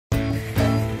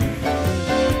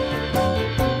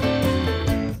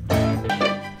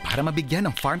Para mabigyan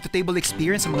ng farm-to-table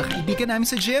experience sa mga kaibigan namin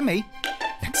sa GMA,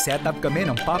 nag-set up kami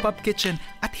ng pop-up kitchen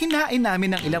at hinain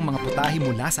namin ng ilang mga putahe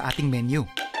mula sa ating menu.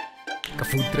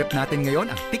 Ka-food trip natin ngayon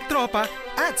ang Tiktropa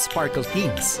at Sparkle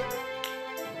Teams.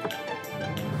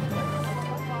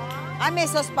 May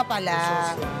sauce pa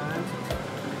pala.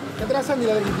 Kadalasan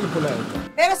nilalagay yung pula eh.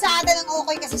 Pero sa atin ang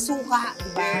okay kasi suka, di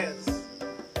ba? Yes.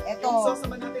 Ito. Yung sauce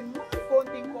naman natin,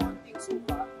 konting-konting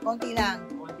suka. Konti lang.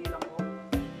 Konti lang po.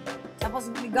 Tapos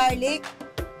may garlic.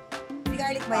 May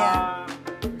garlic ba yan?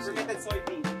 Fermented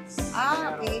soybeans.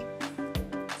 Okay.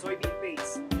 Soybean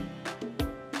paste.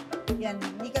 Yan,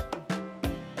 hindi ka...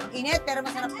 Init, pero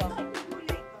masarap to.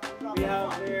 We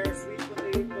have their sweet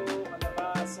potato,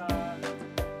 kalabasa.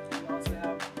 We also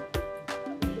have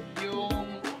yung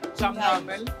cham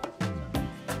namel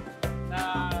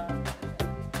na...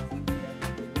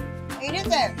 Init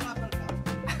eh.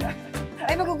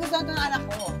 Ay, magugustuhan ito ng anak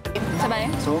ko. Sabay?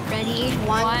 So? Ready?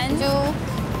 1,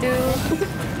 2,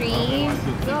 3,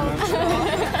 go!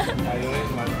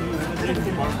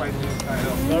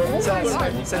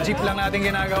 Sa jeep lang natin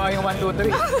ginagawa yung 1, 2, 3.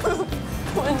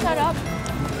 Ang sarap.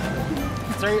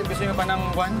 Sir, gusto niyo pa ng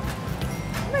 1?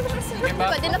 Kimbap?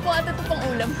 Pwede na po ito pang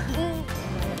ulam.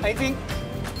 I think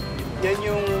yan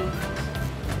yung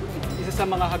isa sa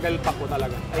mga hagalpak ko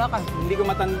talaga.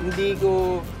 Hindi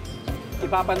ko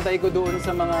ipapantay ko doon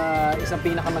sa mga isang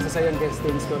pinakamasasayang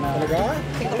guestings ko na... Talaga?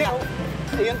 Hindi,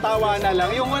 yung tawa na lang.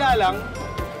 Yung wala lang,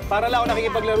 para lang ako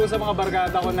nakikipaglaro sa mga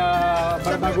barkada ko na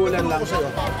barbagulan lang.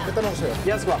 May tanong ko sa'yo.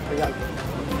 Yes, Wak.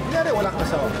 Kunyari, wala kang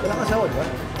asawa. Wala kang asawa, di ba?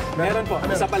 Meron po.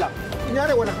 Isa pa lang.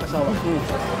 Kunyari, wala kang asawa.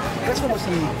 Guess mo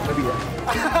si Rabia?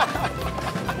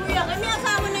 Kuya, kami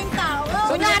asawa na yung tao.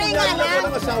 Kunyari nga lang.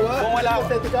 Walang asawa, Kung wala-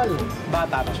 hypothetical.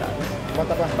 Bata pa siya.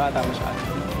 Bata pa. Bata pa siya.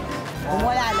 Kung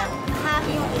wala lang.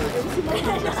 Happy yung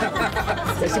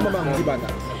Kasi mamang, di ba na?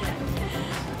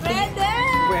 Pwede!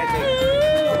 Pwede.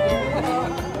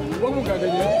 Huwag mong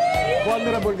gaganyan.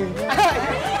 Vulnerable ganyan.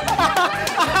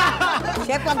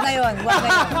 Chef, wag ngayon. Wag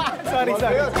ngayon. Sorry.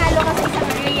 Talo kasi sa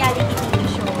reality TV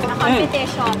show na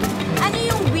competition. Ano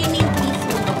yung winning piece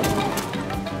mo?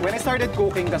 When I started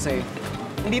cooking kasi,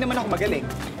 hindi naman ako magaling.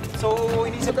 So,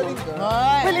 inisip ko,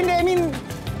 Ay. well, hindi, I mean,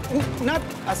 not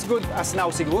as good as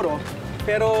now siguro.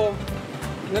 Pero,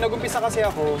 nung nag-umpisa kasi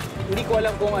ako, hindi ko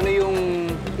alam kung ano yung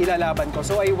ilalaban ko.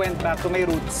 So, I went back to my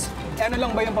roots. Ano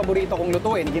lang ba yung paborito kong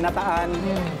lutuin? Ginataan.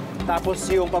 Tapos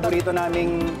yung paborito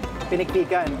naming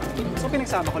pinikpikan. So,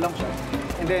 pinagsama ko lang siya.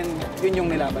 And then, yun yung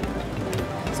nilaban ko.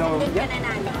 So, yeah.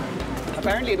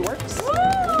 Apparently, it works.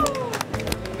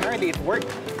 Apparently, it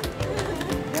worked.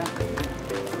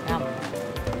 Yeah.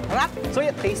 Harap. So,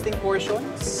 yeah, tasting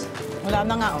portions. Wala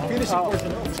na nga, oh. Finishing portion.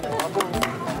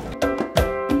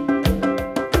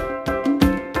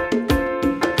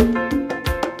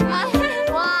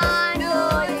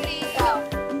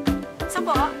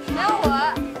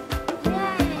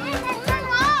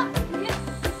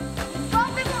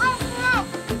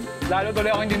 Lalo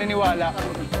tuloy ako hindi naniwala.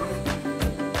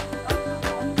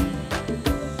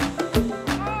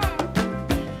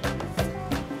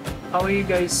 How are you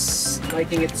guys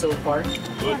liking it so far?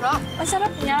 Masarap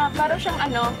niya. Parang siyang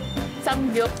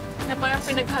samgyup na parang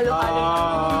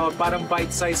pinaghalo-halo. Parang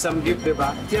bite-size samgyup, di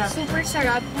ba? Yeah. Super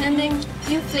sarap. And then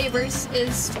yung flavors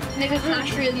is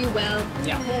nag-clash really well.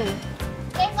 Yeah.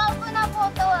 Take out ko na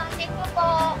po ito. Take ko po.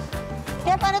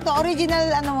 Chef, ano to? Original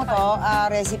mo to?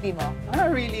 Recipe mo?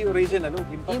 Not really original.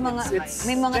 Kimbap. Yung mga, It's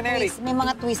may mga generic. twist, may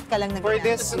mga twist ka lang na For ginagawa.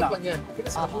 this lang.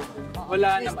 Wala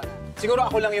naman. Siguro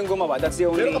ako lang yung gumawa. That's the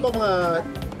only... Meron ka ba mga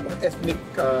ethnic,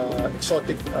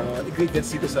 exotic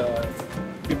ingredients dito sa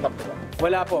Kimbap ko ba?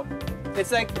 Wala po. It's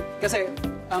like, kasi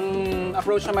ang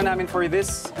approach naman namin for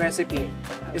this recipe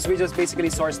is we just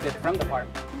basically sourced it from the farm.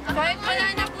 Kahit wala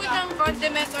na po siyang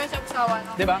condiment or sapsawan.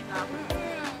 Di ba?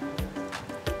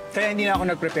 Kaya hindi na ako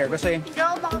nag-prepare kasi Hindi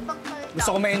ako makapagsalita. gusto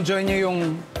ko ma-enjoy niyo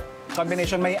yung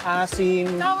combination. May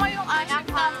asim, Tama yung anak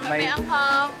may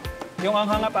anghang. yung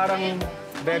anghang nga parang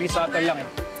very subtle lang eh.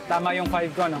 Tama yung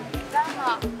 5 ko, no?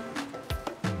 Tama.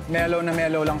 Mellow na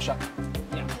mellow lang siya.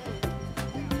 Yeah.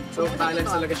 So,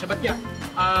 balance talaga siya. But yeah,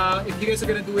 if you guys are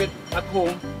gonna do it at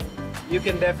home, you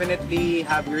can definitely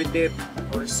have your dip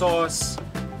or sauce.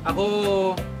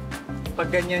 Ako, pag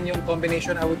ganyan yung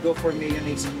combination, I would go for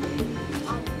mayonnaise.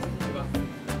 Diba?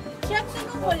 Chef,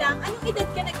 tanong ko lang, anong edad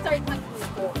ka nag-start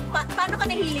magluto? Paano ka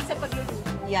nahilig sa pagluluto?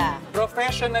 Yeah.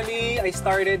 Professionally, I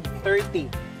started 30.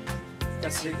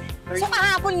 Kasi 30. So,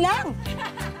 kahapon lang.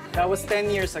 That was 10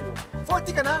 years ago.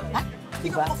 40 ka na! Ha?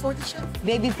 Diba? 40 siya.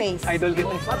 Baby face. Idol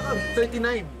kita. Parang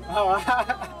 39.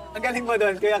 Ang galing mo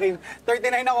doon, Kuya Kim.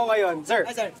 39 ako ngayon. Sir.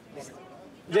 Sir.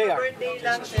 JR. Birthday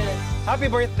lang, chef. Happy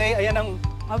birthday. Ayan ang...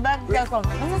 Ang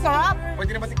sarap.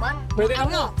 Pwede na matikman? Pwede na.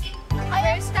 Ano?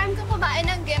 First time ko kumain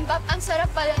ng Kimbap, ang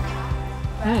sarap pala.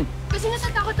 Kasi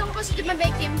natatakot ako kasi di ba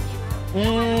may kimchi.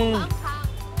 Maanghang.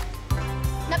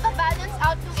 Napabalance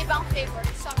out yung ibang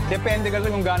flavors. So, Depende kasi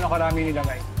kung gaano karami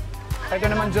nilagay. Ito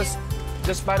naman just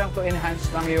parang to enhance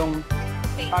lang yung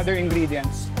other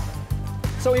ingredients.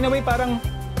 So in a way parang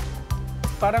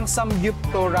samgyup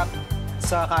to wrap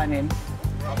sa kanin.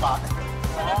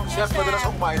 Chef, madalas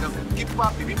akong kumain ng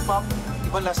kimbap, bibimbap,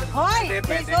 ibang lasa. Hoy!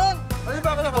 Pwede. Jason! Ano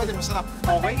ba ka na pwede masarap?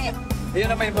 Okay. Ayun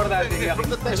naman importante. From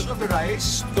the texture of the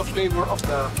rice, the flavor of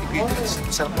the ingredients,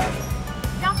 masarap na.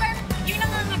 Yung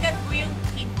nangangagat ko yung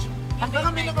kimchi. Ang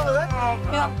kami naman ulit?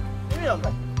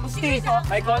 Gustiso.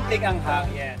 May konting anghang,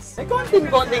 yes. May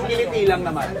konting kiliti lang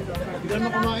naman. Hindi ka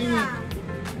naman kumain eh.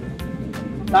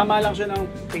 Tama lang siya ng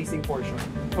pacing portion.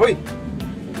 Uy!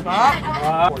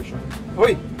 Portion.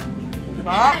 Uy!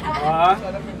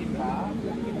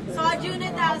 Soju na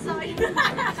daw, soju.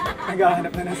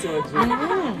 Naghahanap na ng soju.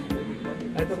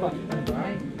 Ito pa.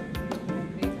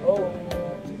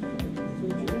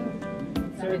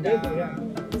 Sir Dave, ayan.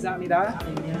 Zamida.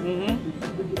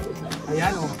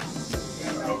 Ayan o.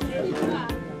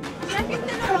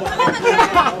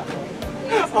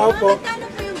 Opo. Magkano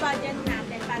po yung budget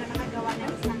natin para makagawa ng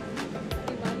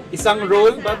Isang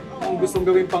roll, ba't kung gustong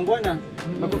gawin pang buwan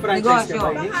Mag-franchise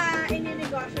ka ba? baka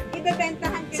ininegosyo?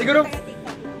 Ibebentahan kayo Siguro, sa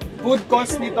TikTok. food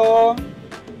cost nito,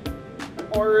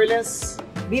 more or less,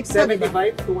 Beef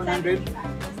 75 to 100.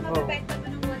 Tapos mabibenta mo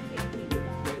ng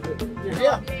 150.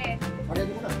 Yeah. Pagyan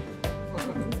mo na.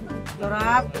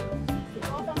 Sarap.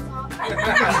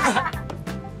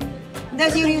 Hindi,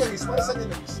 serious.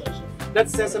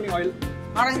 That's sesame oil.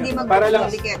 Parang hindi Para lang,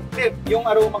 magbubulikit. yung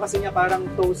aroma kasi niya parang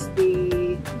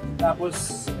toasty,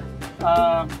 tapos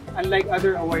unlike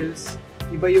other oils,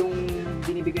 iba yung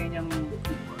binibigay niyang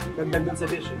dagdag dun sa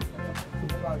dish.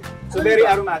 So very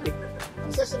aromatic.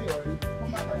 Sesame oil.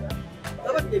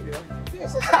 Dapat baby oil.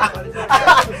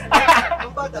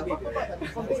 Ang bata, baby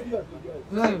oil.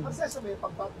 Ang sesame,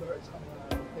 pag-butler,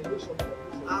 okay.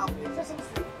 Sesame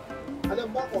stick.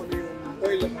 Alam ba kung ano yung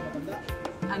oil na matanda?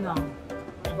 Ano?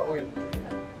 Iba oil.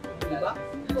 Diba?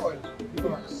 Iba oil. Iba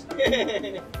oil.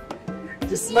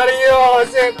 Diyos Mario,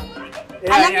 Joseph!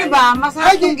 Alam niyo ba,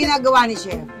 masarap yung ginagawa ni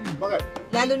Chef. Bakit?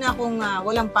 Lalo na kung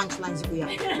walang punchline si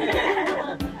Kuya.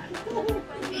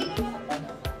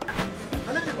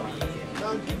 Alam niyo ba, na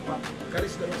ang kimbap,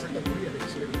 karis na sa kategoria na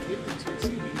is very things with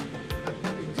seaweed at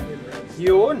things with rice.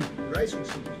 Yun! Rice with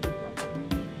seaweed.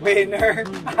 Winner!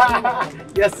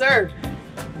 Yes, sir!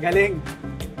 Galing!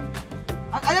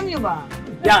 At alam niyo ba,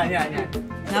 Yan.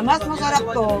 na mas masarap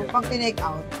to pag tinake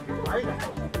out. Ay,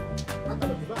 at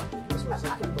alam niyo ba, mas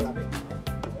masarap yung